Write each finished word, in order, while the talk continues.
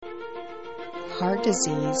heart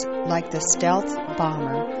disease, like the stealth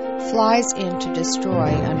bomber, flies in to destroy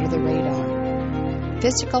under the radar.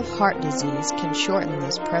 Physical heart disease can shorten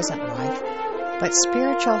this present life, but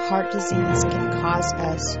spiritual heart disease can cause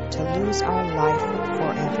us to lose our life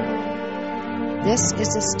forever. This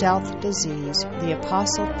is a stealth disease the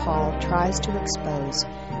Apostle Paul tries to expose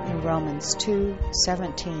in Romans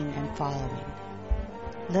 2:17 and following.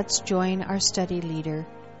 Let's join our study leader,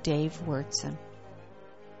 Dave Wurtson.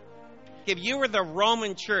 If you were the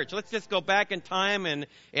Roman church, let's just go back in time and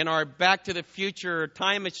in our Back to the Future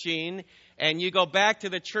time machine, and you go back to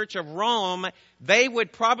the Church of Rome, they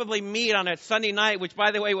would probably meet on a Sunday night, which,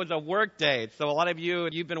 by the way, was a work day. So a lot of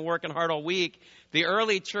you've been working hard all week. The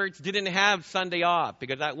early church didn't have Sunday off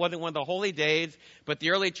because that wasn't one of the holy days, but the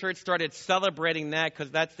early church started celebrating that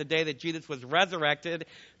because that's the day that Jesus was resurrected.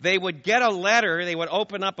 They would get a letter, they would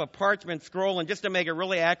open up a parchment scroll, and just to make it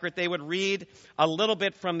really accurate, they would read a little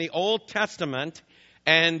bit from the Old Testament,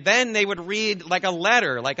 and then they would read like a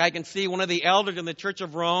letter. Like I can see one of the elders in the Church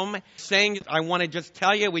of Rome saying, I want to just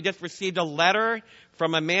tell you, we just received a letter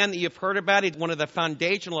from a man that you've heard about. He's one of the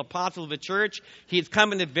foundational apostles of the church. He's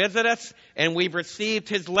coming to visit us, and we've received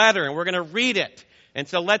his letter, and we're going to read it. And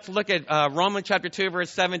so let's look at Romans chapter 2, verse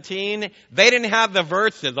 17. They didn't have the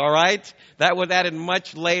verses, all right? That was added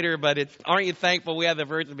much later, but aren't you thankful we have the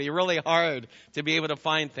verses? It'd be really hard to be able to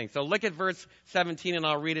find things. So look at verse 17, and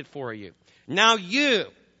I'll read it for you. Now you,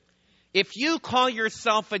 if you call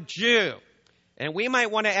yourself a Jew, and we might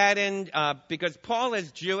want to add in, because Paul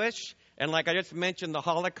is Jewish, and like I just mentioned, the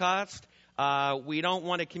Holocaust, we don't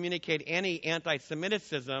want to communicate any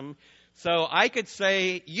anti-Semitism. So I could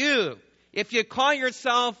say, you, if you call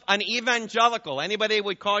yourself an evangelical, anybody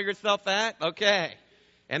would call yourself that? Okay.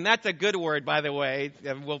 And that's a good word, by the way.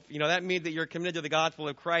 Well, that means that you're committed to the gospel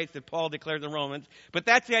of Christ that Paul declares in Romans. But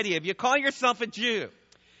that's the idea. If you call yourself a Jew,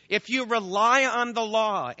 if you rely on the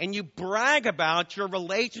law and you brag about your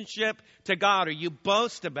relationship to God or you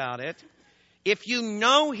boast about it, if you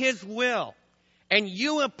know His will and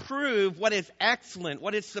you approve what is excellent,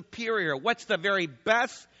 what is superior, what's the very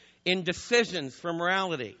best in decisions for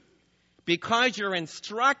morality, because you're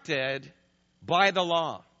instructed by the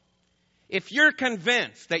law. If you're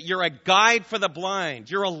convinced that you're a guide for the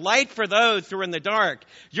blind, you're a light for those who are in the dark,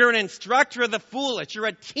 you're an instructor of the foolish, you're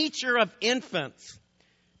a teacher of infants,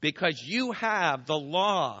 because you have the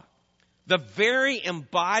law, the very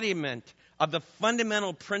embodiment of the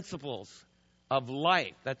fundamental principles of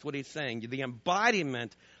life. That's what he's saying. The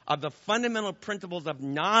embodiment of the fundamental principles of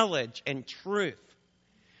knowledge and truth.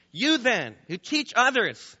 You then, who teach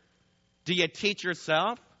others, do you teach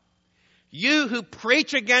yourself? You who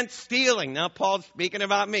preach against stealing. Now Paul's speaking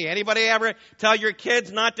about me. Anybody ever tell your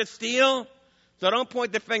kids not to steal? So don't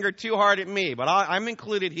point the finger too hard at me, but I'm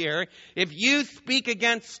included here. If you speak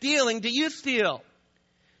against stealing, do you steal?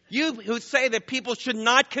 You who say that people should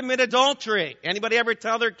not commit adultery. Anybody ever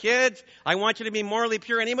tell their kids, I want you to be morally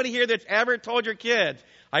pure? Anybody here that's ever told your kids,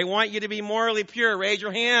 I want you to be morally pure? Raise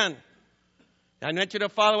your hand. I want you to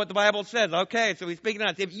follow what the Bible says. Okay, so he's speaking to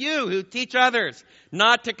us. If you who teach others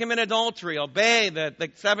not to commit adultery, obey the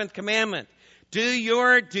seventh commandment, do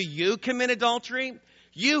you commit adultery?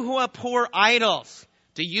 You who abhor idols,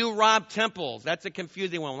 do you rob temples? That's a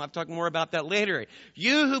confusing one. We'll have to talk more about that later.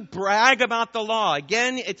 You who brag about the law.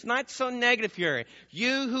 Again, it's not so negative here.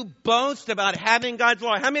 You who boast about having God's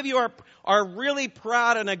law. How many of you are really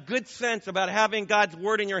proud in a good sense about having God's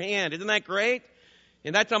word in your hand? Isn't that great?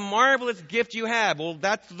 And that's a marvelous gift you have. Well,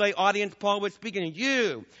 that's the audience Paul was speaking to.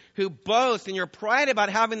 You who boast in your pride about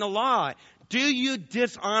having the law. Do you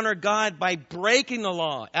dishonor God by breaking the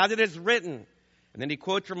law, as it is written? And then he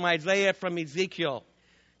quotes from Isaiah, from Ezekiel.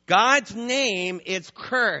 God's name is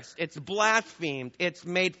cursed, it's blasphemed, it's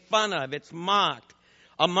made fun of, it's mocked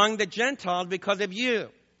among the Gentiles because of you.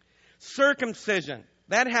 Circumcision,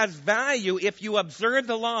 that has value if you observe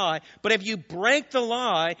the law, but if you break the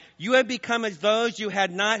law, you have become as those who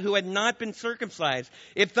had not been circumcised.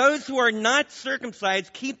 If those who are not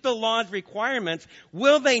circumcised keep the law's requirements,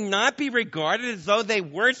 will they not be regarded as though they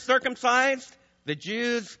were circumcised? The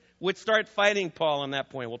Jews would start fighting Paul on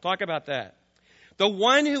that point. We'll talk about that. The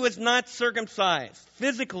one who is not circumcised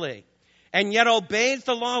physically and yet obeys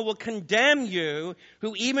the law will condemn you,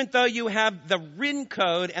 who even though you have the written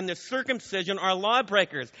code and the circumcision are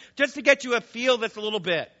lawbreakers. Just to get you to feel this a little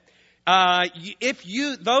bit.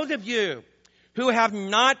 Those of you who have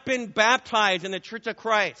not been baptized in the Church of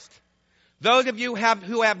Christ, those of you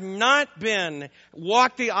who have not been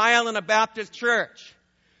walked the aisle in a Baptist church,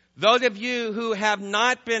 those of you who have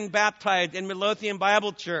not been baptized in Midlothian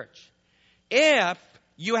Bible Church, if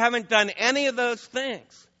you haven't done any of those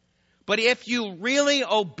things, but if you really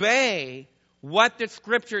obey what the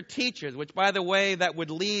Scripture teaches, which, by the way, that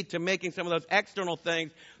would lead to making some of those external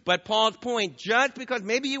things. But Paul's point, just because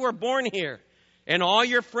maybe you were born here and all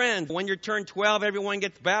your friends, when you turn 12, everyone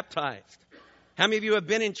gets baptized. How many of you have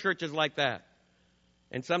been in churches like that?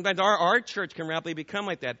 And sometimes our church can rapidly become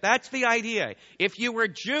like that. That's the idea. If you were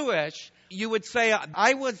Jewish, you would say,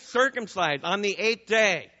 I was circumcised on the 8th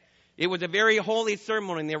day. It was a very holy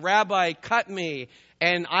ceremony. The rabbi cut me,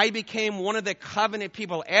 and I became one of the covenant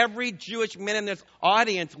people. Every Jewish man in this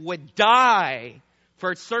audience would die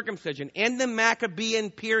for circumcision. In the Maccabean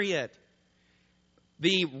period,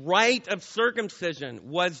 the rite of circumcision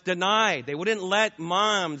was denied. They wouldn't let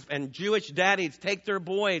moms and Jewish daddies take their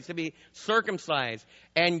boys to be circumcised.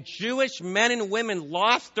 And Jewish men and women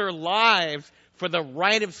lost their lives for the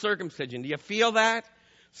rite of circumcision. Do you feel that?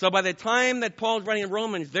 So by the time that Paul's writing in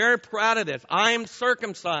Romans, they're proud of this. I'm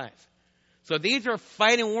circumcised. So these are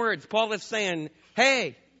fighting words. Paul is saying,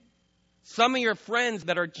 hey, some of your friends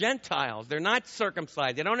that are Gentiles, they're not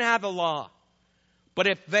circumcised. They don't have the law. But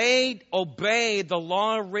if they obey the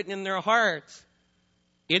law written in their hearts,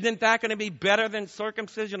 isn't that going to be better than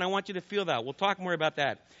circumcision? I want you to feel that. We'll talk more about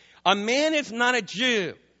that. A man is not a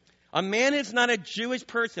Jew. A man is not a Jewish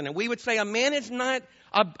person. And we would say a man is not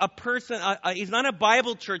a person, he's not a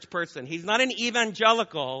Bible church person. He's not an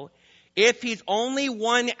evangelical if he's only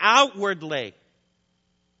one outwardly.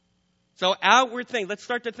 So outward things, let's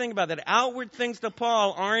start to think about that. Outward things to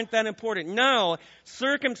Paul aren't that important. No,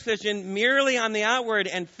 circumcision merely on the outward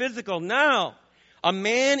and physical. No. A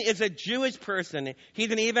man is a Jewish person.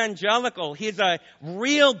 He's an evangelical. He's a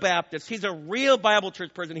real Baptist. He's a real Bible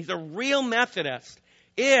church person. He's a real Methodist.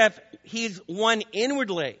 If he's one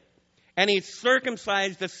inwardly and he's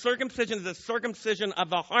circumcised, the circumcision is the circumcision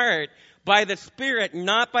of the heart by the Spirit,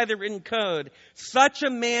 not by the written code. Such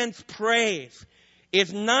a man's praise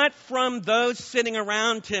is not from those sitting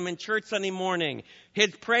around him in church Sunday morning.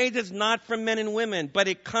 His praise is not from men and women, but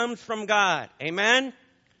it comes from God. Amen?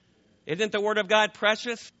 Isn't the Word of God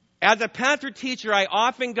precious? As a pastor teacher, I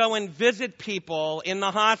often go and visit people in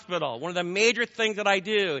the hospital. One of the major things that I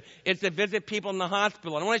do is to visit people in the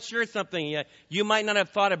hospital. And I want to share something you might not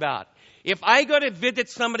have thought about. If I go to visit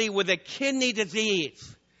somebody with a kidney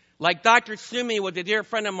disease, like Dr. Sumi was a dear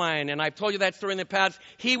friend of mine, and I've told you that story in the past.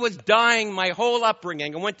 He was dying my whole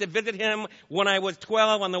upbringing. I went to visit him when I was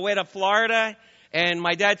 12 on the way to Florida, and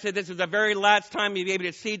my dad said this was the very last time he'd be able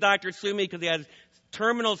to see Dr. Sumi because he has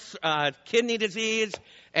terminal kidney disease.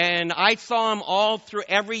 And I saw him all through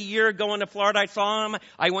every year going to Florida. I saw him.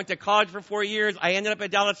 I went to college for 4 years. I ended up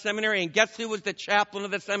at Dallas Seminary, and guess who was the chaplain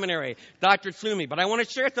of the seminary? Dr. Sumi. But I want to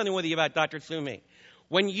share something with you about Dr. Sumi.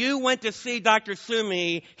 When you went to see Dr.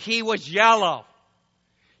 Sumi, he was yellow.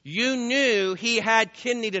 You knew he had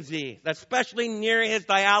kidney disease, especially near his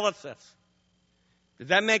dialysis. Does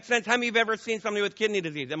that make sense? How many of you have ever seen somebody with kidney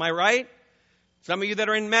disease? Am I right? Some of you that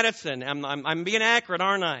are in medicine. I'm being accurate,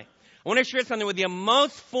 aren't I? I want to share something with you.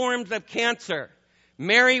 Most forms of cancer,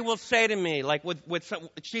 Mary will say to me,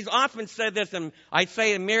 she's often said this, and I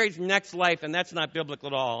say in Mary's next life, and that's not biblical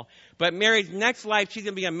at all, but Mary's next life, she's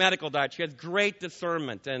going to be a medical doctor. She has great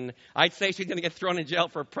discernment, and I'd say she's going to get thrown in jail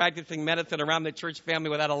for practicing medicine around the church family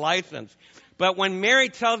without a license. But when Mary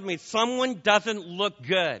tells me someone doesn't look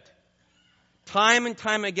good, time and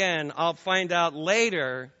time again, I'll find out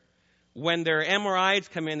later when their MRIs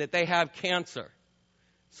come in that they have cancer.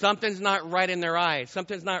 Something's not right in their eyes.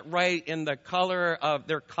 Something's not right in the color of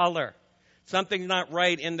their color. Something's not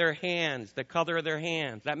right in their hands, the color of their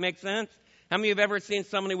hands. That makes sense? How many of you have ever seen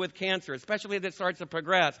somebody with cancer, especially if it starts to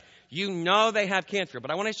progress? You know they have cancer. But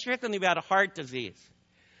I want to share something about heart disease.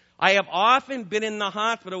 I have often been in the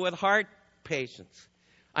hospital with heart patients.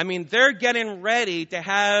 I mean, they're getting ready to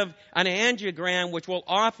have an angiogram, which will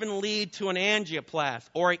often lead to an angioplasty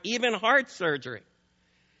or even heart surgery.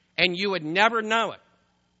 And you would never know it.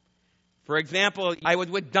 For example, I was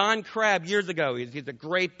with Don Crabb years ago. He's a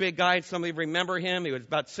great big guy. Some of you remember him. He was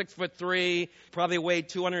about 6'3", probably weighed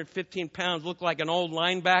 215 pounds, looked like an old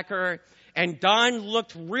linebacker. And Don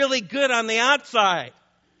looked really good on the outside.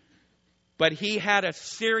 But he had a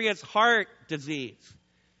serious heart disease.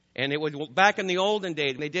 And it was back in the olden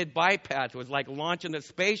days, they did bypass. It was like launching the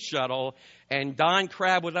space shuttle. And Don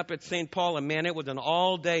Crabb was up at St. Paul, and man, it was an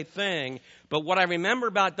all-day thing. But what I remember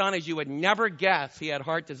about Don is you would never guess he had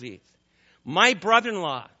heart disease. My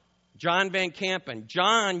brother-in-law, John Van Kampen,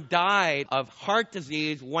 John died of heart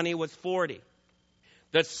disease when he was 40.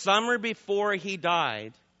 The summer before he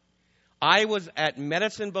died, I was at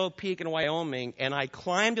Medicine Bow Peak in Wyoming, and I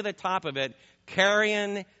climbed to the top of it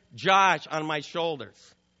carrying Josh on my shoulders.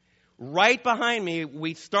 Right behind me,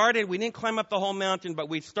 we didn't climb up the whole mountain, but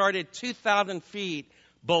we started 2,000 feet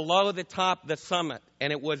below the top, the summit,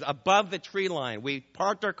 and it was above the tree line. We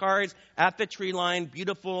parked our cars at the tree line,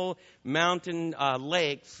 beautiful mountain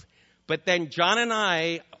lakes. But then John and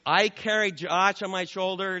I carried Josh on my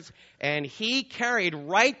shoulders, and he carried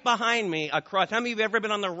right behind me across. How many of you have ever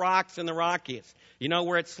been on the rocks in the Rockies? You know,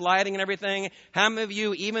 where it's sliding and everything? How many of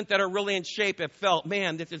you, even that are really in shape, have felt,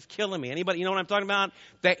 man, this is killing me? Anybody, you know what I'm talking about?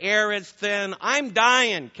 The air is thin. I'm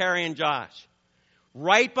dying carrying Josh.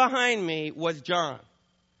 Right behind me was John,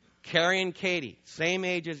 carrying Katie, same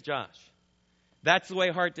age as Josh. That's the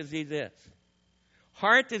way heart disease is.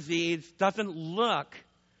 Heart disease doesn't look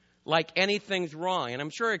like anything's wrong. And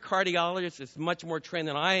I'm sure a cardiologist is much more trained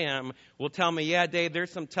than I am will tell me, yeah, Dave,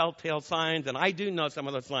 there's some telltale signs, and I do know some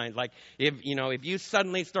of those signs. Like if you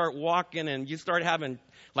suddenly start walking and you start having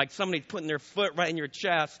like somebody putting their foot right in your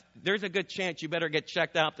chest, there's a good chance you better get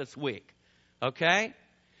checked out this week. Okay?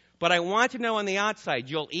 But I want you to know on the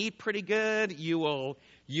outside, you'll eat pretty good, you will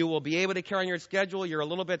be able to carry on your schedule, you're a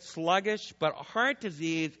little bit sluggish, but heart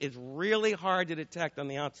disease is really hard to detect on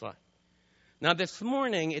the outside. Now, this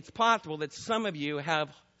morning, it's possible that some of you have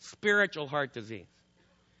spiritual heart disease.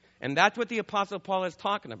 And that's what the Apostle Paul is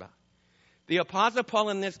talking about. The Apostle Paul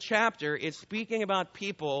in this chapter is speaking about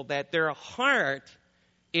people that their heart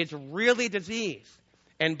is really diseased.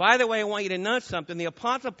 And by the way, I want you to know something. The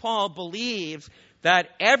Apostle Paul believes that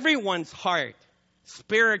everyone's heart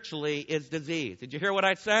spiritually is diseased. Did you hear what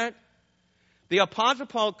I said? The Apostle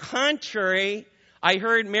Paul, I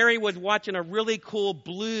heard Mary was watching a really cool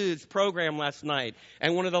blues program last night.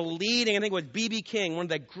 And one of the leading, I think it was B.B. King, one of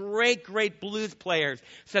the great, great blues players,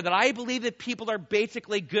 said that I believe that people are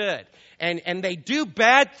basically good. And they do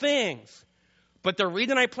bad things. But the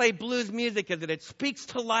reason I play blues music is that it speaks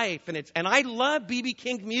to life. And I love B.B.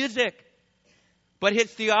 King's music. But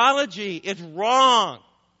his theology is wrong.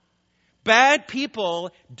 Bad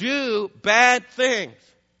people do bad things.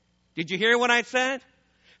 Did you hear what I said?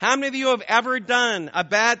 How many of you have ever done a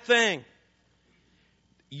bad thing?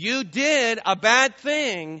 You did a bad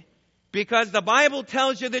thing because the Bible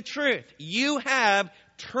tells you the truth. You have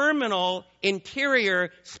terminal interior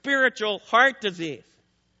spiritual heart disease.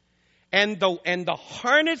 And the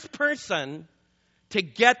hardest person to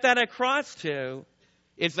get that across to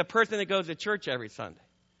is the person that goes to church every Sunday.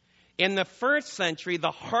 In the first century, the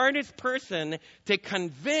hardest person to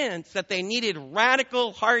convince that they needed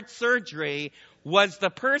radical heart surgery was the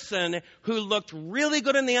person who looked really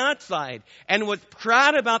good on the outside and was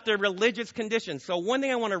proud about their religious condition. So one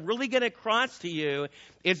thing I want to really get across to you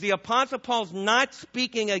is the Apostle Paul's not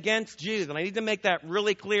speaking against Jews. And I need to make that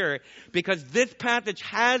really clear because this passage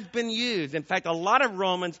has been used. In fact, a lot of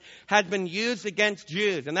Romans has been used against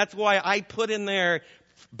Jews. And that's why I put in there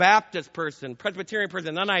Baptist person, Presbyterian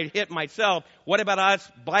person, then I hit myself. What about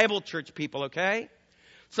us Bible church people, okay?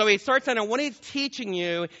 So he starts out, and what he's teaching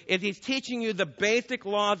you is he's teaching you the basic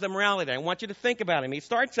laws of morality. I want you to think about him. He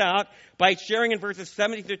starts out by sharing in verses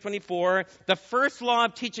 17 through 24 the first law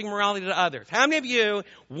of teaching morality to others. How many of you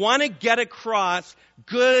want to get across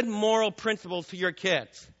good moral principles to your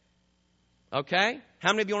kids? Okay?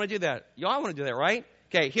 How many of you want to do that? You all want to do that, right?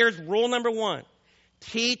 Okay, here's rule number 1.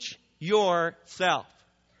 Teach yourself.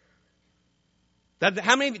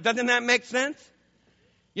 Doesn't that make sense?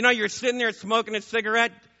 You know, you're sitting there smoking a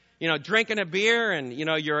cigarette, drinking a beer, and,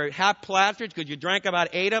 you're half plastered because you drank about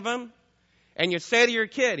 8 of them. And you say to your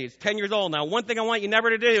kid, he's 10 years old. Now, one thing I want you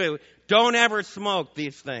never to do, don't ever smoke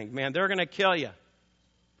these things, man. They're going to kill you.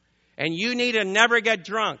 And you need to never get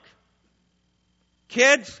drunk.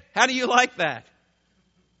 Kids, how do you like that?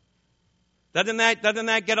 Doesn't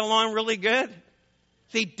that get along really good?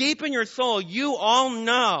 See, deep in your soul, you all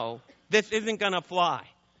know this isn't going to fly.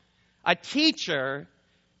 A teacher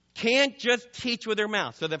can't just teach with their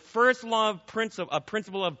mouth. So the first law of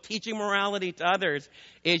principle of teaching morality to others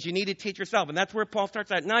is you need to teach yourself. And that's where Paul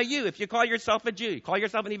starts out. Now if you call yourself a Jew, you call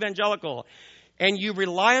yourself an evangelical, and you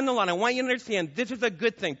rely on the law, and I want you to understand this is a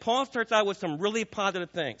good thing. Paul starts out with some really positive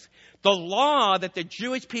things. The law that the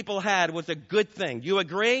Jewish people had was a good thing. Do you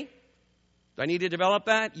agree? Do I need to develop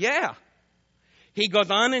that? Yeah. He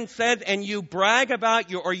goes on and says, and you brag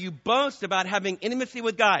about you boast about having intimacy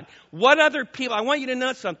with God. What other people, I want you to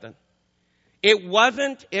know something. It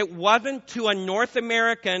wasn't to a North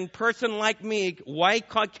American person like me, white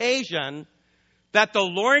Caucasian, that the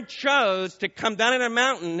Lord chose to come down in a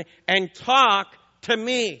mountain and talk to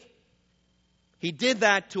me. He did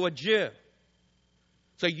that to a Jew.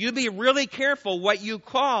 So you be really careful what you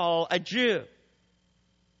call a Jew.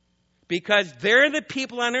 Because they're the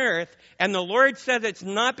people on earth, and the Lord says it's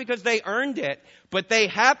not because they earned it, but they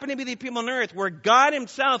happen to be the people on earth where God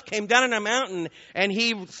himself came down on a mountain and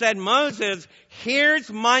he said, Moses,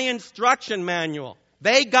 here's my instruction manual.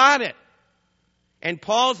 They got it. And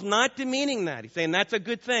Paul's not demeaning that. He's saying that's a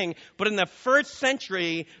good thing. But in the first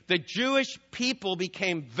century, the Jewish people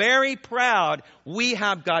became very proud. We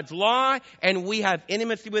have God's law and we have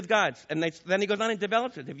intimacy with God. And then he goes on and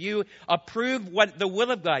develops it. If you approve what the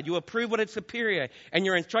will of God, you approve what is superior, and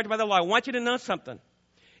you're instructed by the law, I want you to know something.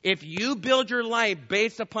 If you build your life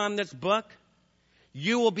based upon this book,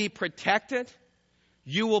 you will be protected.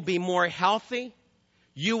 You will be more healthy.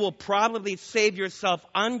 You will probably save yourself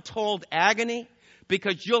untold agony,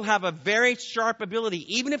 because you'll have a very sharp ability.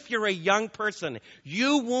 Even if you're a young person,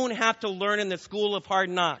 you won't have to learn in the school of hard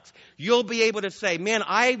knocks. You'll be able to say, man,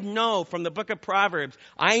 I know from the book of Proverbs,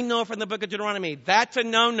 I know from the book of Deuteronomy, that's a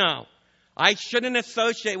no-no. I shouldn't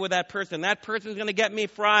associate with that person. That person's going to get me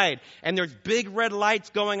fried. And there's big red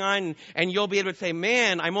lights going on, and you'll be able to say,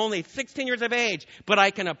 man, I'm only 16 years of age, but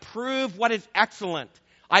I can approve what is excellent.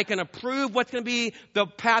 I can approve what's going to be the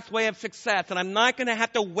pathway of success. And I'm not going to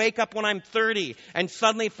have to wake up when I'm 30 and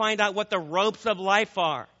suddenly find out what the ropes of life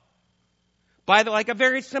are. Like a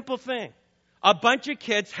very simple thing. A bunch of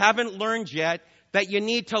kids haven't learned yet that you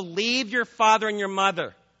need to leave your father and your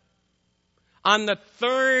mother. On the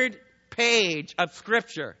third page of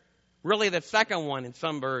Scripture, really the second one in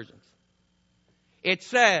some versions, it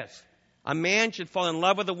says a man should fall in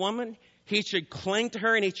love with a woman. He should cling to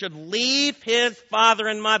her, and he should leave his father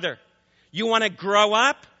and mother. You want to grow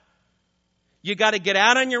up? You got to get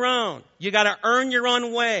out on your own. You got to earn your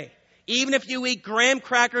own way. Even if you eat graham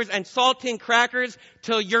crackers and saltine crackers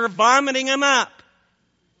till you're vomiting them up,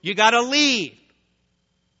 you got to leave.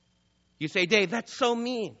 You say, Dave, that's so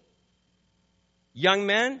mean. Young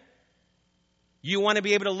men, you want to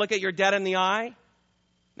be able to look at your dad in the eye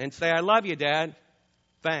and say, I love you, Dad.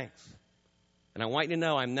 Thanks. And I want you to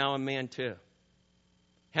know I'm now a man too.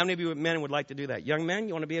 How many of you men would like to do that? Young men,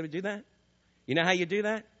 you want to be able to do that? You know how you do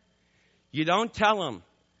that? You don't tell them,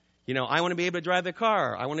 I want to be able to drive the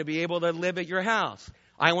car. I want to be able to live at your house.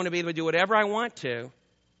 I want to be able to do whatever I want to,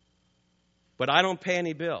 but I don't pay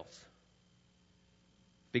any bills.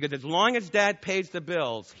 Because as long as Dad pays the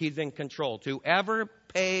bills, he's in control. Whoever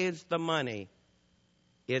pays the money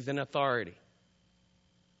is an authority.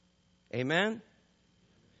 Amen?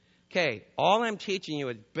 Okay, all I'm teaching you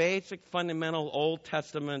is basic, fundamental Old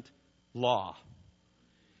Testament law.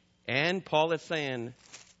 And Paul is saying,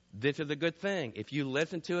 this is a good thing. If you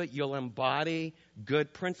listen to it, you'll embody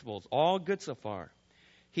good principles. All good so far.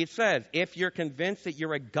 He says, if you're convinced that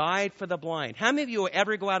you're a guide for the blind. How many of you will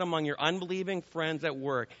ever go out among your unbelieving friends at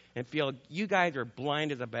work and feel, you guys are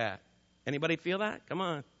blind as a bat? Anybody feel that? Come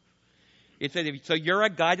on. It says, so you're a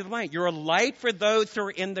guide to the blind. You're a light for those who are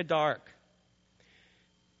in the dark.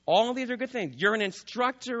 All these are good things. You're an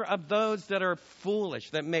instructor of those that are foolish.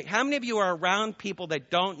 How many of you are around people that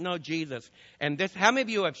don't know Jesus? And how many of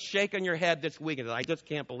you have shaken your head this week and said, I just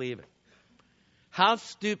can't believe it? How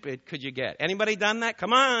stupid could you get? Anybody done that?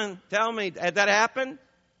 Come on, tell me. Has that happened?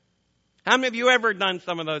 How many of you ever done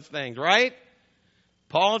some of those things, right?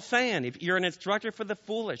 Paul's saying, if you're an instructor for the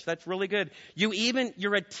foolish, that's really good.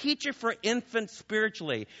 You're a teacher for infants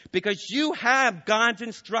spiritually, because you have God's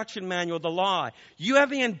instruction manual, the law. You have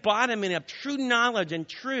the embodiment of true knowledge and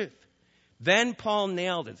truth. Then Paul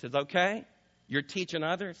nailed it. Says, okay, you're teaching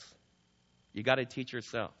others. You got to teach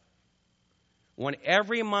yourself. When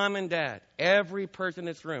every mom and dad, every person in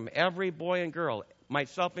this room, every boy and girl,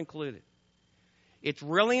 myself included, it's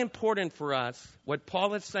really important for us, what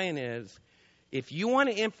Paul is saying is, if you want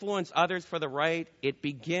to influence others for the right, it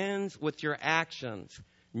begins with your actions,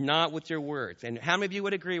 not with your words. And how many of you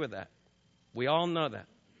would agree with that? We all know that.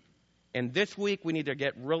 And this week, we need to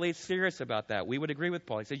get really serious about that. We would agree with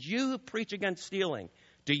Paul. He says, you preach against stealing.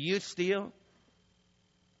 Do you steal?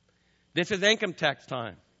 This is income tax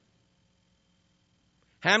time.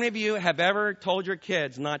 How many of you have ever told your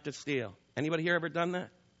kids not to steal? Anybody here ever done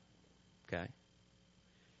that? Okay.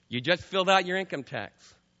 You just filled out your income tax.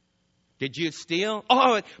 Did you steal?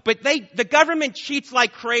 Oh, but the government cheats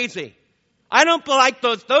like crazy. I don't like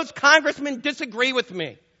those. Those congressmen disagree with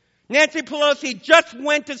me. Nancy Pelosi just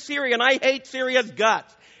went to Syria, and I hate Syria's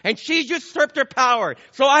guts. And she usurped her power.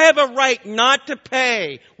 So I have a right not to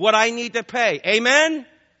pay what I need to pay. Amen?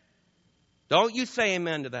 Don't you say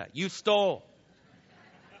amen to that. You stole.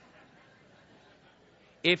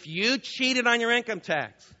 If you cheated on your income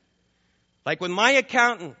tax, like with my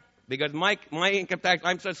accountant, because my income tax,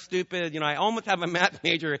 I'm so stupid, I almost have a math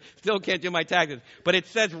major, still can't do my taxes. But it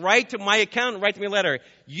says, my accountant writes me a letter.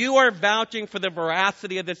 You are vouching for the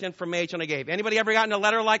veracity of this information I gave. Anybody ever gotten a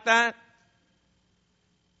letter like that?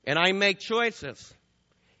 And I make choices.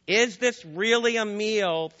 Is this really a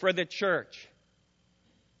meal for the church?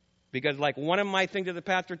 Because like one of my things as a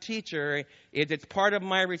pastor teacher is it's part of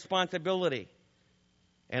my responsibility.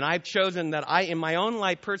 And I've chosen that in my own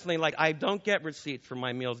life personally, like I don't get receipts for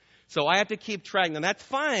my meals. So I have to keep track. And that's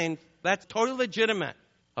fine. That's totally legitimate.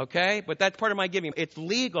 Okay? But that's part of my giving. It's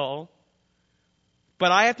legal.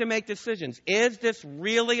 But I have to make decisions. Is this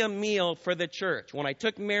really a meal for the church? When I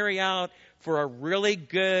took Mary out for a really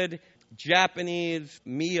good Japanese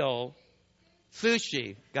meal,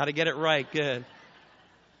 sushi, got to get it right, good.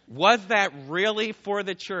 Was that really for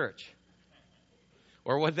the church?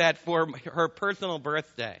 Or was that for her personal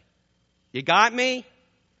birthday? You got me?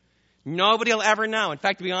 Nobody will ever know. In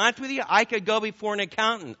fact, to be honest with you, I could go before an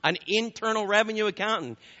accountant, an internal revenue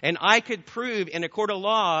accountant, and I could prove in a court of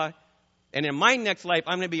law, and in my next life,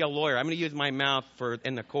 I'm going to be a lawyer. I'm going to use my mouth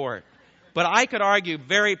in the court. But I could argue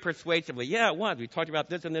very persuasively, yeah, it was. We talked about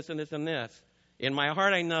this and this and this and this. In my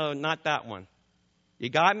heart, I know not that one. You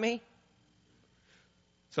got me?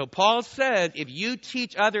 So Paul says, if you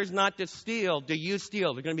teach others not to steal, do you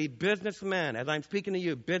steal? They're going to be businessmen. As I'm speaking to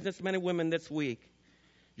you, businessmen and women this week,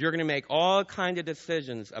 you're going to make all kinds of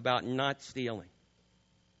decisions about not stealing.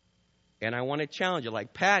 And I want to challenge you,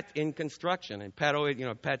 like Pat in construction. And Pat always,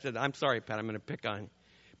 Pat says, I'm sorry, Pat, I'm going to pick on you.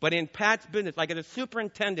 But in Pat's business, like as a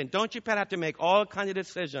superintendent, don't you, Pat, have to make all kinds of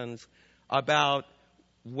decisions about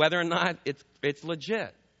whether or not it's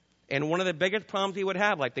legit? And one of the biggest problems he would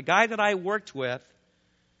have, like the guy that I worked with,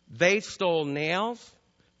 they stole nails.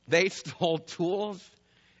 They stole tools.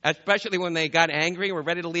 Especially when they got angry and were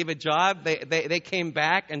ready to leave a job. They came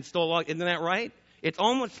back and stole all. Isn't that right? It's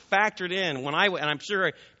almost factored in. And I'm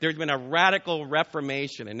sure there's been a radical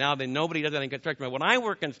reformation. And now that nobody does that in construction. But when I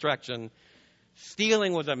worked construction,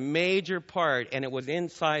 stealing was a major part. And it was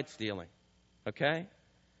inside stealing. Okay?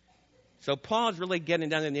 So Paul's really getting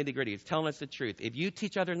down to the nitty-gritty. He's telling us the truth. If you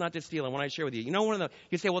teach others not to steal, I want to share with you.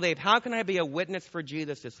 You say, well, Dave, how can I be a witness for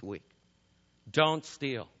Jesus this week? Don't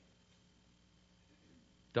steal.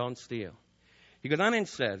 Don't steal. He goes on and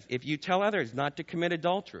says, if you tell others not to commit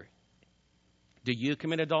adultery, do you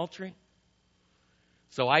commit adultery?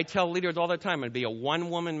 So I tell leaders all the time, I'm going to be a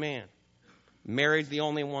one-woman man. Mary's the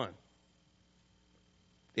only one.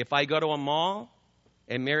 If I go to a mall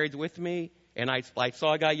and Mary's with me, and I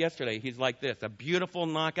saw a guy yesterday, he's like this, a beautiful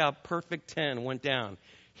knockout, perfect 10 went down.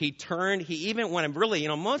 He turned, he even went, really,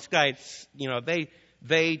 most guys,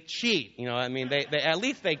 they cheat, they at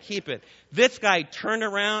least they keep it. This guy turned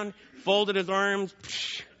around, folded his arms,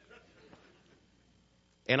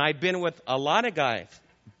 and I've been with a lot of guys,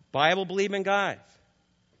 Bible-believing guys.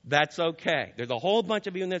 That's okay. There's a whole bunch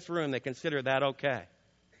of you in this room that consider that okay.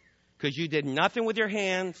 Because you did nothing with your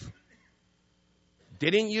hands,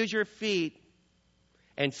 didn't use your feet,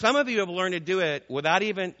 and some of you have learned to do it without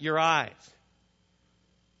even your eyes.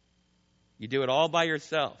 You do it all by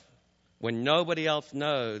yourself when nobody else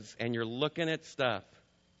knows and you're looking at stuff.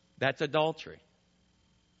 That's adultery.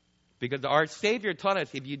 Because our Savior taught us,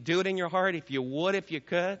 if you do it in your heart, if you would, if you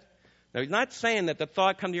could. Now, he's not saying that the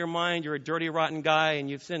thought come to your mind, you're a dirty, rotten guy and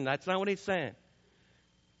you've sinned. That's not what he's saying.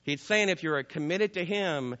 He's saying if you're committed to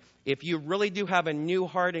him, if you really do have a new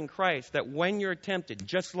heart in Christ, that when you're tempted,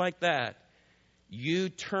 just like that, you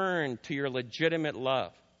turn to your legitimate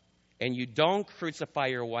love. And you don't crucify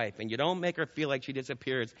your wife. And you don't make her feel like she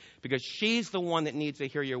disappears. Because she's the one that needs to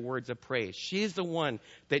hear your words of praise. She's the one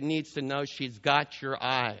that needs to know she's got your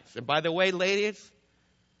eyes. And by the way, ladies,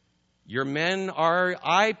 your men are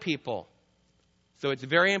eye people. So it's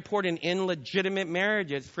very important in legitimate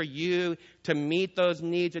marriages for you to meet those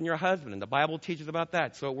needs in your husband. And the Bible teaches about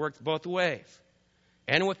that. So it works both ways.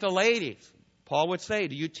 And with the ladies, Paul would say,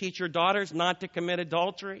 do you teach your daughters not to commit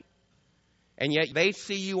adultery? And yet they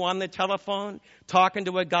see you on the telephone talking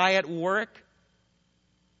to a guy at work.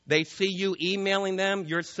 They see you emailing them,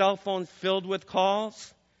 your cell phone's filled with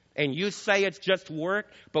calls. And you say it's just work,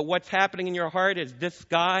 but what's happening in your heart is this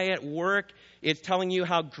guy at work is telling you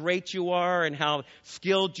how great you are and how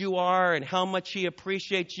skilled you are and how much he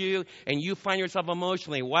appreciates you. And you find yourself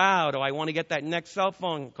emotionally, wow, do I want to get that next cell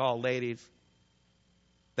phone call, ladies?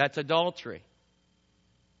 That's adultery.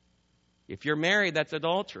 If you're married, that's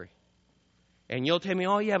adultery. And you'll tell me,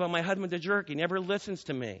 oh yeah, but my husband's a jerk. He never listens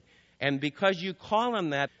to me. And because you call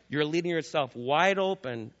him that, you're leaving yourself wide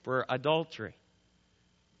open for adultery.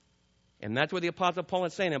 And that's what the Apostle Paul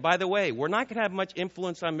is saying. And by the way, we're not going to have much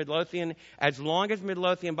influence on Midlothian as long as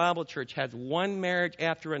Midlothian Bible Church has one marriage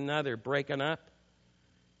after another breaking up.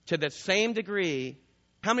 To the same degree,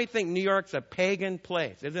 how many think New York's a pagan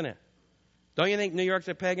place, isn't it? Don't you think New York's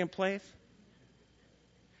a pagan place?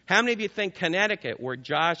 How many of you think Connecticut, where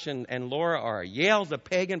Josh and Laura are, Yale's a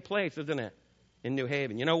pagan place, isn't it, in New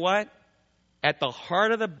Haven? You know what? At the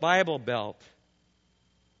heart of the Bible Belt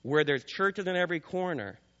where there's churches in every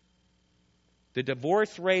corner, the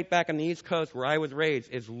divorce rate back on the East Coast where I was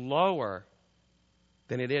raised is lower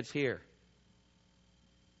than it is here.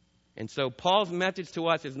 And so Paul's message to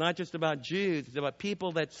us is not just about Jews, it's about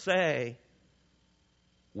people that say,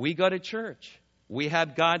 we go to church, we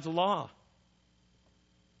have God's law.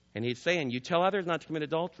 And he's saying, you tell others not to commit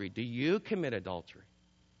adultery. Do you commit adultery?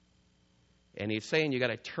 And he's saying you got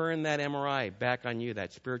to turn that MRI back on you,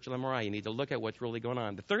 that spiritual MRI. You need to look at what's really going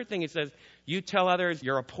on. The third thing he says, you tell others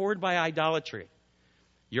you're abhorred by idolatry.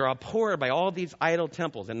 You're abhorred by all these idol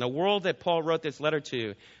temples. In the world that Paul wrote this letter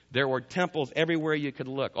to, there were temples everywhere you could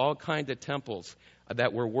look, all kinds of temples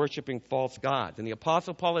that were worshiping false gods. And the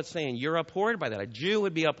Apostle Paul is saying, you're abhorred by that. A Jew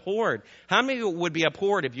would be abhorred. How many would be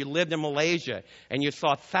abhorred if you lived in Malaysia and you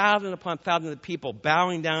saw thousands upon thousands of people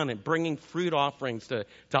bowing down and bringing fruit offerings to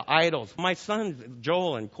idols? My sons,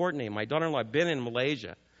 Joel and Courtney, my daughter-in-law, have been in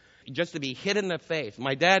Malaysia just to be hit in the face.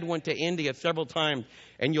 My dad went to India several times,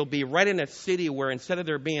 and you'll be right in a city where instead of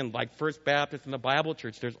there being like First Baptist and the Bible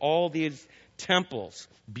Church, there's all these temples,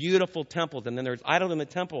 beautiful temples, and then there's idols in the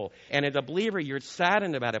temple. And as a believer, you're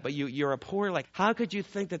saddened about it, but you're abhorred. Like, how could you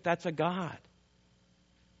think that that's a God?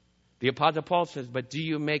 The Apostle Paul says, but do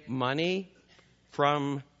you make money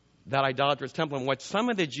from that idolatrous temple? And what some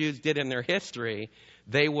of the Jews did in their history,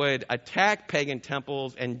 they would attack pagan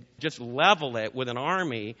temples and just level it with an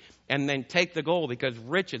army and then take the gold because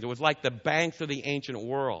riches, it was like the banks of the ancient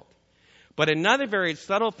world. But another very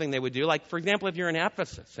subtle thing they would do, like, for example, if you're in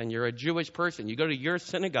Ephesus and you're a Jewish person, you go to your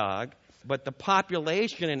synagogue, but the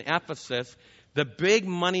population in Ephesus, the big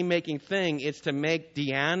money-making thing is to make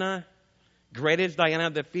Diana, great as Diana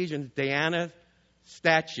of the Ephesians, Diana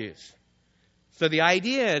statues. So the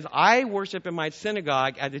idea is I worship in my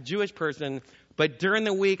synagogue as a Jewish person, but during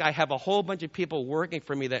the week I have a whole bunch of people working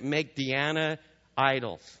for me that make Diana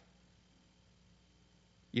idols.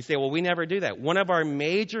 You say, well, we never do that. One of our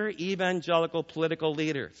major evangelical political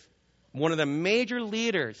leaders, one of the major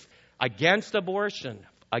leaders against abortion,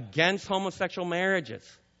 against homosexual marriages,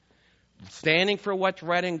 standing for what's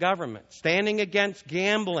right in government, standing against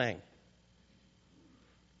gambling,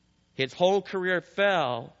 his whole career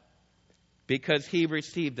fell because he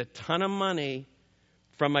received a ton of money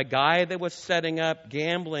from a guy that was setting up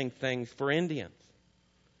gambling things for Indians.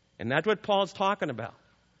 And that's what Paul's talking about.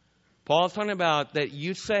 Paul's talking about that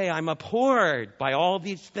you say, I'm abhorred by all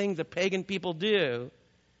these things that pagan people do,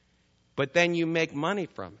 but then you make money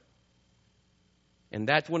from it. And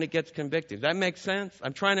that's when it gets convicted. Does that make sense?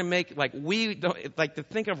 I'm trying to make, to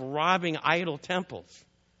think of robbing idol temples.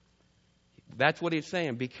 That's what he's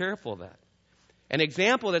saying. Be careful of that. An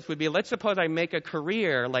example of this would be, let's suppose I make a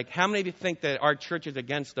career, like how many of you think that our church is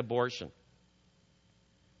against abortion?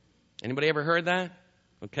 Anybody ever heard that?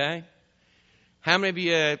 Okay. How many of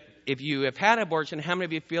you, if you have had abortion, how many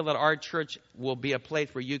of you feel that our church will be a place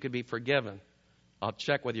where you could be forgiven? I'll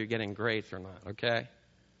check whether you're getting grace or not, okay?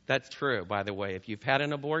 That's true, by the way. If you've had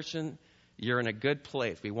an abortion, you're in a good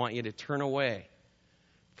place. We want you to turn away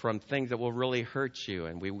from things that will really hurt you,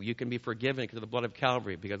 and you can be forgiven because of the blood of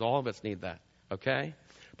Calvary, because all of us need that, okay?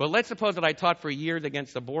 But let's suppose that I taught for years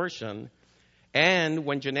against abortion, and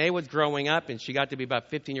when Janae was growing up and she got to be about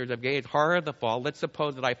 15 years of age, horror of the fall, let's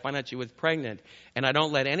suppose that I find out she was pregnant, and I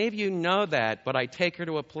don't let any of you know that, but I take her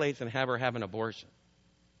to a place and have her have an abortion.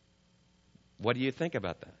 What do you think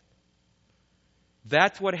about that?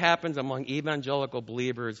 That's what happens among evangelical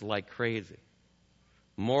believers like crazy.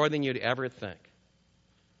 More than you'd ever think.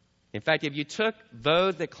 In fact, if you took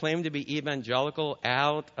those that claim to be evangelical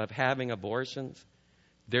out of having abortions,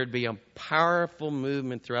 there'd be a powerful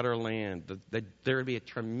movement throughout our land. There'd be a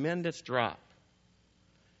tremendous drop.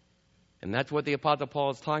 And that's what the Apostle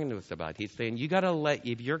Paul is talking to us about. He's saying,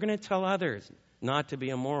 if you're going to tell others not to be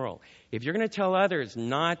immoral, if you're going to tell others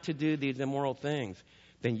not to do these immoral things,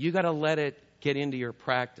 then you got to let it get into your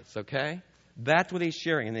practice, okay? That's what he's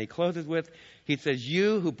sharing. And he closes with, he says,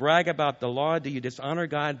 you who brag about the law, do you dishonor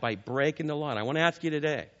God by breaking the law? And I want to ask you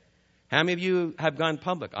today, how many of you have gone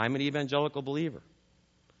public? I'm an evangelical believer.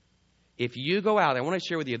 If you go out, I want to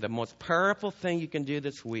share with you the most powerful thing you can do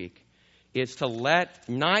this week is to let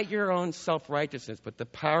not your own self-righteousness, but the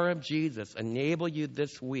power of Jesus enable you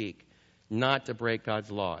this week not to break God's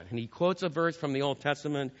law. And he quotes a verse from the Old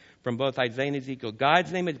Testament from both Isaiah and Ezekiel. God's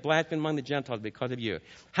name is blasphemed among the Gentiles because of you.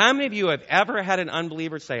 How many of you have ever had an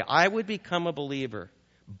unbeliever say, I would become a believer,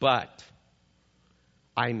 but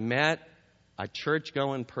I met a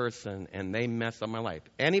church-going person and they messed up my life?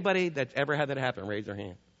 Anybody that's ever had that happen, raise their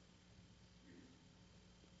hand.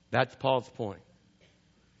 That's Paul's point.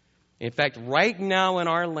 In fact, right now in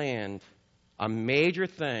our land, a major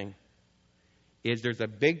thing is there's a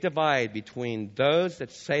big divide between those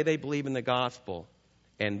that say they believe in the gospel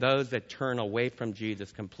and those that turn away from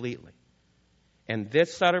Jesus completely. And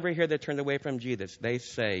this side over here that turns away from Jesus, they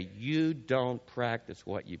say, you don't practice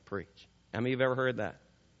what you preach. How many of you have ever heard that?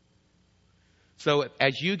 So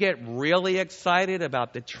as you get really excited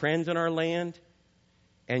about the trends in our land,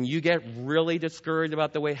 and you get really discouraged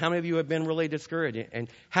about the way, how many of you have been really discouraged? And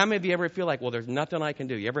how many of you ever feel like, well, there's nothing I can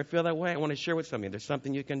do? You ever feel that way? I want to share with some of you. There's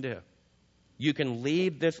something you can do. You can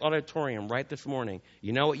leave this auditorium right this morning.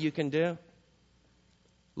 You know what you can do?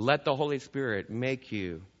 Let the Holy Spirit make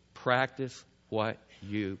you practice what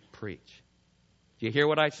you preach. Do you hear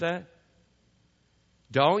what I said?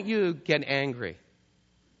 Don't you get angry.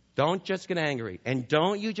 Don't just get angry. And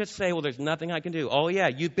don't you just say, well, there's nothing I can do. Oh, yeah,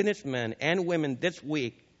 you businessmen and women this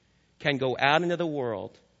week can go out into the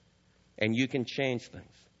world and you can change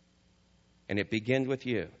things. And it begins with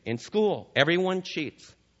you. In school, everyone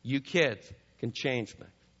cheats. You kids can change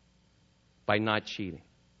things by not cheating.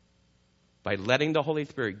 By letting the Holy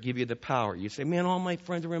Spirit give you the power. You say, man, all my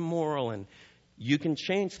friends are immoral. And you can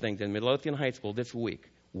change things in Midlothian High School this week,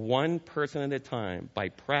 one person at a time, by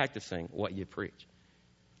practicing what you preach.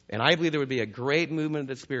 And I believe there would be a great movement of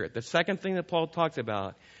the Spirit. The second thing that Paul talks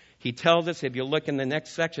about, he tells us, if you look in the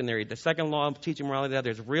next section there, the second law of teaching morality, that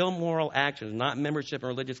there's real moral actions, not membership in a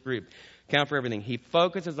religious group, count for everything. He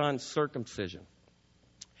focuses on circumcision.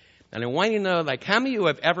 And I want you to know, like, how many of you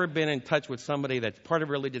have ever been in touch with somebody that's part of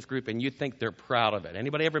a religious group and you think they're proud of it?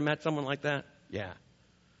 Anybody ever met someone like that? Yeah.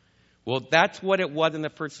 Well, that's what it was in the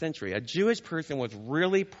first century. A Jewish person was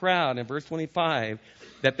really proud in verse 25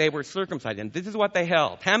 that they were circumcised. And this is what they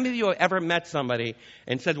held. How many of you have ever met somebody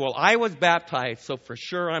and said, well, I was baptized, so for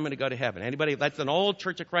sure I'm going to go to heaven? Anybody? That's an old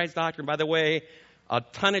Church of Christ doctrine. By the way, a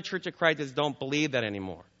ton of Church of Christians don't believe that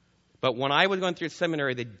anymore. But when I was going through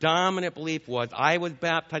seminary, the dominant belief was I was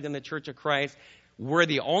baptized in the Church of Christ. We're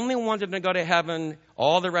the only ones that are going to go to heaven.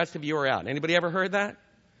 All the rest of you are out. Anybody ever heard that?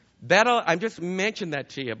 I just mentioned that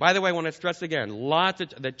to you. By the way, I want to stress again,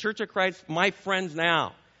 the Church of Christ, my friends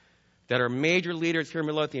now, that are major leaders here in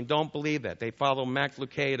Midlothian, don't believe that. They follow Max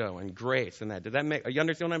Lucado and Grace and that. Does that you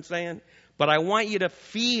understand what I'm saying? But I want you to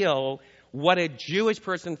feel what a Jewish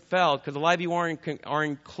person felt, because a lot of you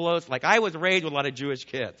aren't close. Like, I was raised with a lot of Jewish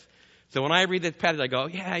kids. So when I read this passage, I go,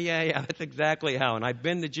 yeah, that's exactly how. And I've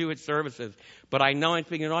been to Jewish services. But I know I'm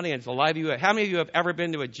speaking to an audience. A lot of you, how many of you have ever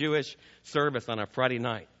been to a Jewish service on a Friday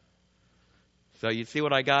night? So you see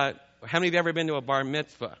what I got? How many of you have ever been to a bar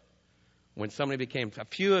mitzvah? When somebody became, a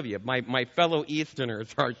few of you, my fellow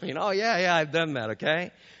Easterners are saying, oh, yeah, I've done that,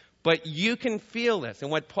 okay? But you can feel this.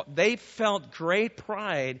 And they felt great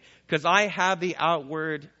pride because I have the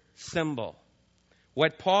outward symbol.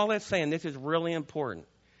 What Paul is saying, this is really important.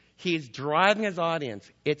 He's driving his audience.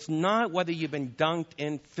 It's not whether you've been dunked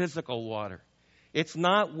in physical water. It's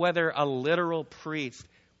not whether a literal priest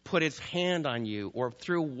put his hand on you or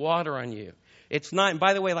threw water on you. It's not, and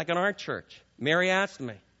by the way, like in our church, Mary asked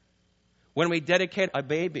me, when we dedicate a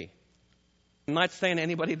baby, I'm not saying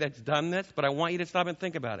anybody that's done this, but I want you to stop and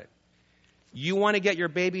think about it. You want to get your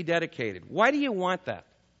baby dedicated. Why do you want that?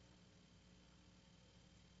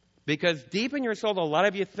 Because deep in your soul, a lot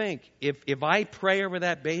of you think, if I pray over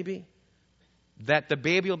that baby, that the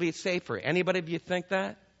baby will be safer. Anybody of you think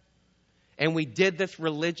that? And we did this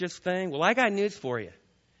religious thing. Well, I got news for you.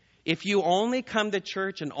 If you only come to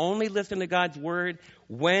church and only listen to God's word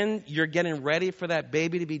when you're getting ready for that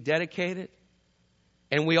baby to be dedicated,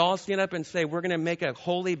 and we all stand up and say, we're going to make a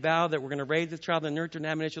holy vow that we're going to raise this child in the nurture and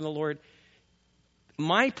admonition of the Lord,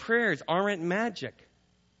 my prayers aren't magic.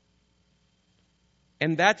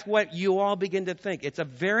 And that's what you all begin to think. It's a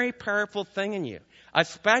very powerful thing in you,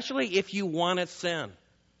 especially if you want to sin.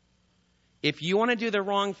 If you want to do the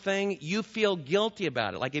wrong thing, you feel guilty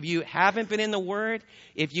about it. Like if you haven't been in the Word,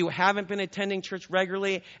 if you haven't been attending church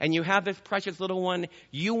regularly, and you have this precious little one,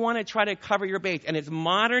 you want to try to cover your base. And as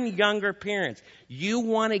modern younger parents, you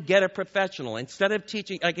want to get a professional. Instead of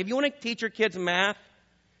teaching, like if you want to teach your kids math,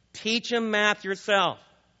 teach them math yourself.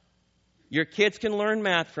 Your kids can learn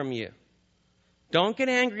math from you. Don't get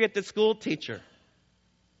angry at the school teacher.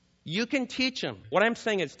 You can teach them. What I'm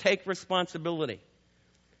saying is take responsibility.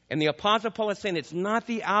 And the Apostle Paul is saying it's not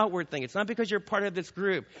the outward thing. It's not because you're part of this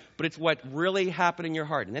group, but it's what really happened in your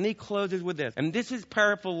heart. And then he closes with this. And this is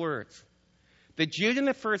powerful words. The Jews in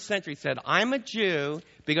the first century said, I'm a Jew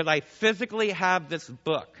because I physically have this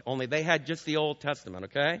book. Only they had just the Old Testament,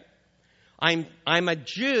 okay? I'm a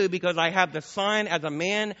Jew because I have the sign as a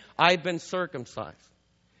man, I've been circumcised.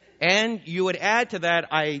 And you would add to that,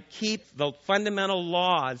 I keep the fundamental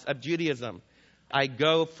laws of Judaism. I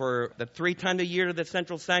go for the 3 times a year to the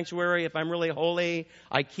central sanctuary. If I'm really holy,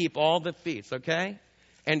 I keep all the feasts, okay?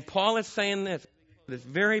 And Paul is saying this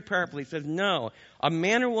very powerfully. He says, no, a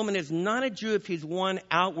man or woman is not a Jew if he's one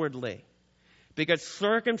outwardly, because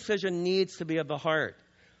circumcision needs to be of the heart.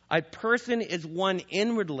 A person is one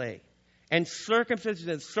inwardly, and circumcision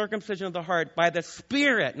is circumcision of the heart by the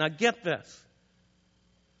Spirit. Now get this.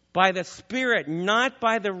 By the Spirit, not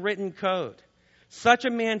by the written code. Such a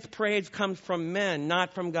man's praise comes from men,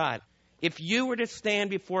 not from God. If you were to stand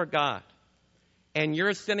before God and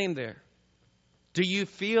you're sitting there, do you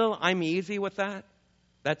feel I'm easy with that?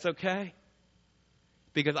 That's okay?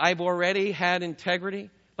 Because I've already had integrity.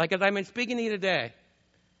 Like as I've been speaking to you today,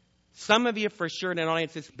 some of you for sure in an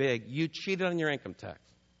audience this big, you cheated on your income tax.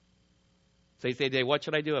 So you say, Dave, what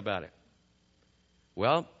should I do about it?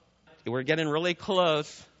 Well, we're getting really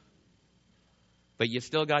close, but you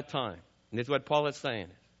still got time. And this is what Paul is saying.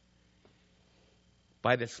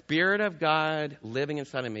 By the Spirit of God living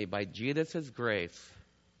inside of me, by Jesus' grace,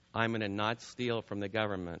 I'm going to not steal from the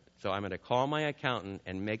government. So I'm going to call my accountant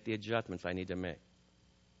and make the adjustments I need to make.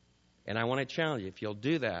 And I want to challenge you, if you'll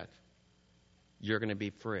do that, you're going to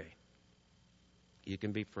be free. You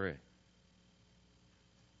can be free. And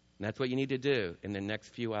that's what you need to do in the next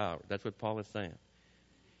few hours. That's what Paul is saying.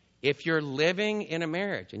 If you're living in a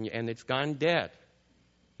marriage and it's gone dead,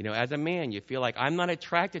 as a man, you feel like I'm not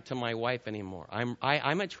attracted to my wife anymore.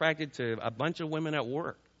 I'm attracted to a bunch of women at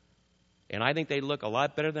work. And I think they look a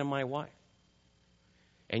lot better than my wife.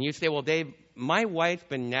 And you say, well, Dave, my wife's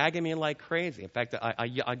been nagging me like crazy. In fact,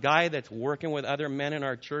 a guy that's working with other men in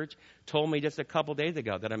our church told me just a couple days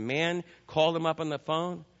ago that a man called him up on the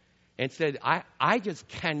phone and said, I just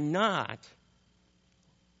cannot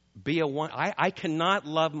be a one. I cannot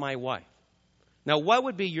love my wife. Now, what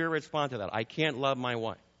would be your response to that? I can't love my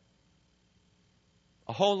wife.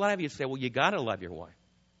 A whole lot of you say, well, you got to love your wife.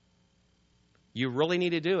 You really need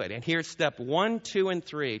to do it. And here's step 1, 2, and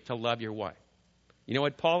 3 to love your wife. You know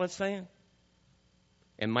what Paul is saying?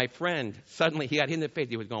 And my friend, suddenly he got hit in the face.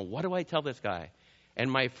 He was going, what do I tell this guy?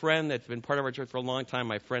 And my friend that's been part of our church for a long time,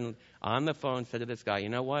 my friend on the phone said to this guy, you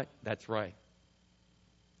know what? That's right.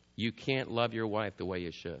 You can't love your wife the way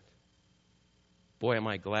you should. Boy, am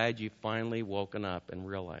I glad you finally woken up and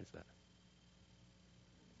realized that.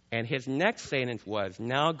 And his next sentence was,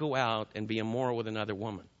 now go out and be immoral with another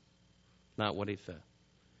woman. Not what he said.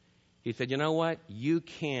 He said, you know what? You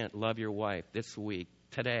can't love your wife this week,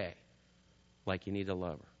 today, like you need to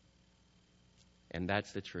love her. And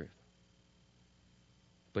that's the truth.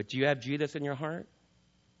 But do you have Jesus in your heart?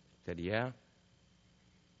 He said, yeah.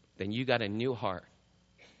 Then you got a new heart.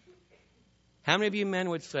 How many of you men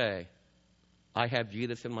would say, I have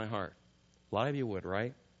Jesus in my heart? A lot of you would,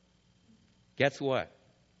 right? Guess what?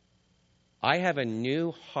 I have a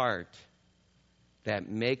new heart that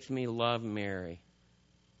makes me love Mary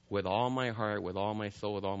with all my heart, with all my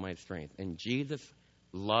soul, with all my strength. And Jesus'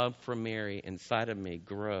 love for Mary inside of me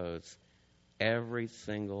grows every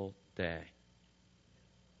single day.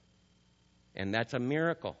 And that's a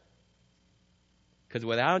miracle. Because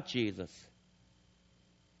without Jesus,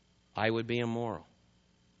 I would be immoral.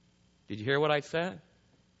 Did you hear what I said?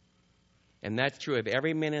 And that's true of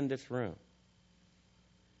every man in this room.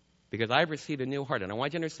 Because I've received a new heart. And I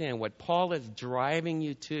want you to understand what Paul is driving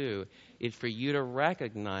you to is for you to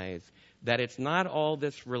recognize that it's not all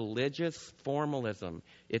this religious formalism.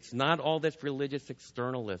 It's not all this religious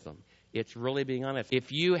externalism. It's really being honest.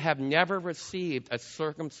 If you have never received a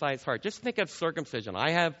circumcised heart, just think of circumcision.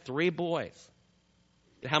 I have 3 boys.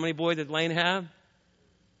 How many boys does Lane have?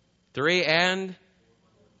 3 and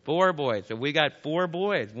 4 boys. So we got 4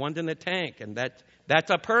 boys. One's in the tank. And that's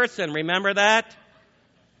a person. Remember that?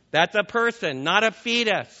 That's a person, not a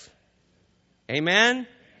fetus. Amen?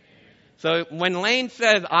 So when Lane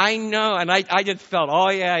says, I know, and I just felt, oh,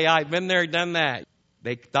 yeah, I've been there, done that.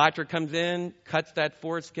 The doctor comes in, cuts that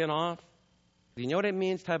foreskin off. Do you know what it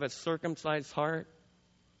means to have a circumcised heart?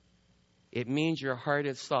 It means your heart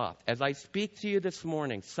is soft. As I speak to you this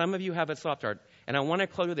morning, some of you have a soft heart. And I want to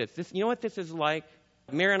close with this. You know what this is like?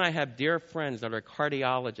 Mary and I have dear friends that are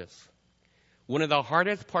cardiologists. One of the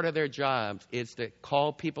hardest part of their jobs is to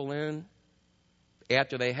call people in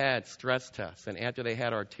after they had stress tests and after they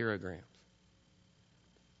had arteriograms.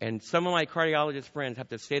 And some of my cardiologist friends have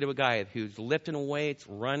to say to a guy who's lifting weights,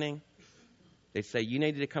 running, they say, you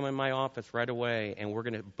need to come in my office right away, and we're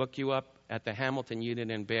going to book you up at the Hamilton unit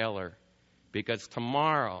in Baylor, because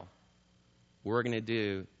tomorrow we're going to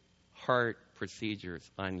do heart procedures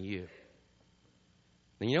on you.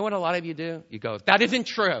 And you know what a lot of you do? You go, that isn't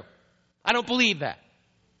true. I don't believe that.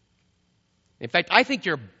 In fact, I think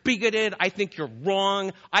you're bigoted. I think you're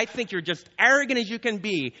wrong. I think you're just arrogant as you can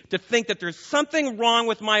be to think that there's something wrong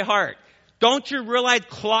with my heart. Don't you realize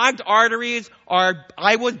clogged arteries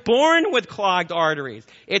I was born with clogged arteries.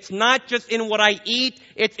 It's not just in what I eat.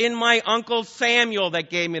 It's in my Uncle Samuel that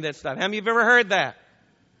gave me this stuff. How many of you have ever heard that?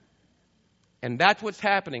 And that's what's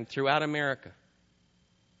happening throughout America.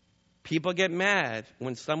 People get mad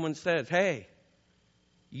when someone says, hey,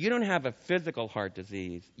 you don't have a physical heart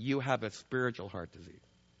disease. You have a spiritual heart disease.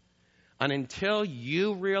 And until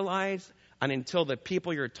you realize, and until the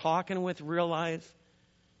people you're talking with realize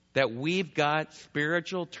that we've got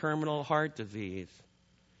spiritual terminal heart disease,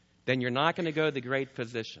 then you're not going to go to the great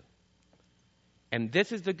physician. And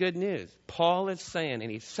this is the good news. Paul is saying,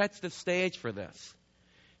 and he sets the stage for this.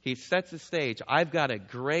 He sets the stage. I've got a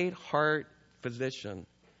great heart physician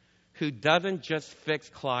who doesn't just fix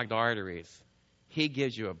clogged arteries. He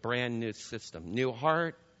gives you a brand new system. New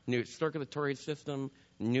heart, new circulatory system,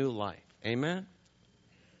 new life. Amen?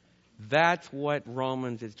 That's what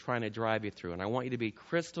Romans is trying to drive you through. And I want you to be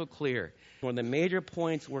crystal clear. One of the major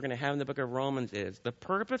points we're going to have in the book of Romans is the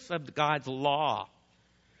purpose of God's law.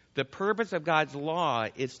 The purpose of God's law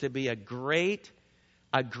is to be a great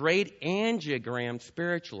angiogram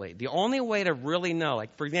spiritually. The only way to really know,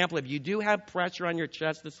 like for example, if you do have pressure on your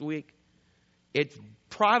chest this week, it's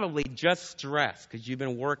probably just stress because you've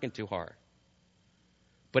been working too hard.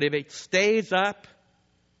 But if it stays up,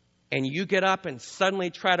 and you get up and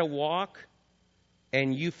suddenly try to walk,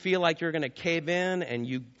 and you feel like you're going to cave in, and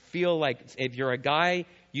you feel like if you're a guy,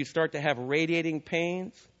 you start to have radiating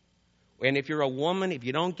pains. And if you're a woman, if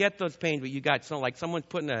you don't get those pains, but you got like someone's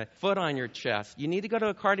putting a foot on your chest, you need to go to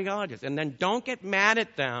a cardiologist. And then don't get mad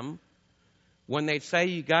at them when they say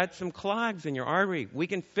you got some clogs in your artery. We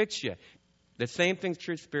can fix you. The same thing's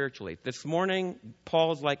true spiritually. This morning,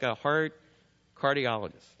 Paul's like a heart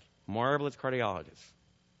cardiologist, marvelous cardiologist.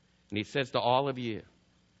 And he says to all of you,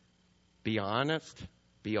 be honest,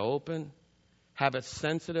 be open, have a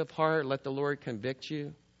sensitive heart, let the Lord convict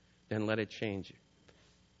you, then let it change you.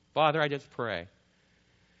 Father, I just pray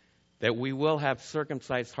that we will have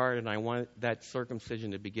circumcised heart, and I want that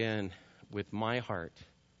circumcision to begin with my heart.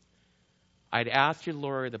 I'd ask you,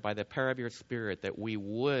 Lord, that by the power of your Spirit, that we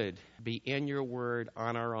would be in your word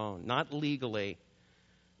on our own, not legally,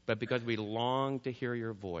 but because we long to hear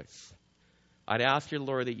your voice. I'd ask you,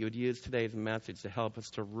 Lord, that you would use today's message to help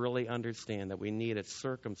us to really understand that we need a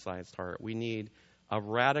circumcised heart. We need a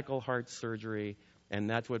radical heart surgery, and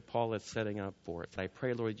that's what Paul is setting up for us. I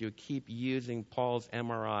pray, Lord, you would keep using Paul's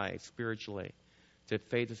MRI spiritually to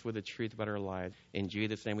face us with the truth about our lives. In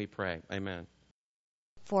Jesus' name we pray. Amen.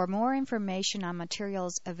 For more information on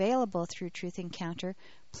materials available through Truth Encounter,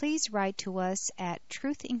 please write to us at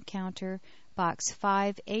Truth Encounter, Box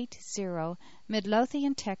 580,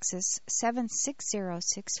 Midlothian, Texas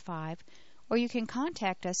 76065, or you can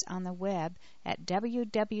contact us on the web at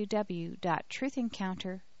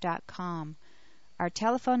www.truthencounter.com. Our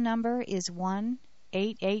telephone number is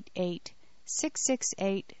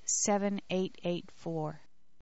 1-888-668-7884.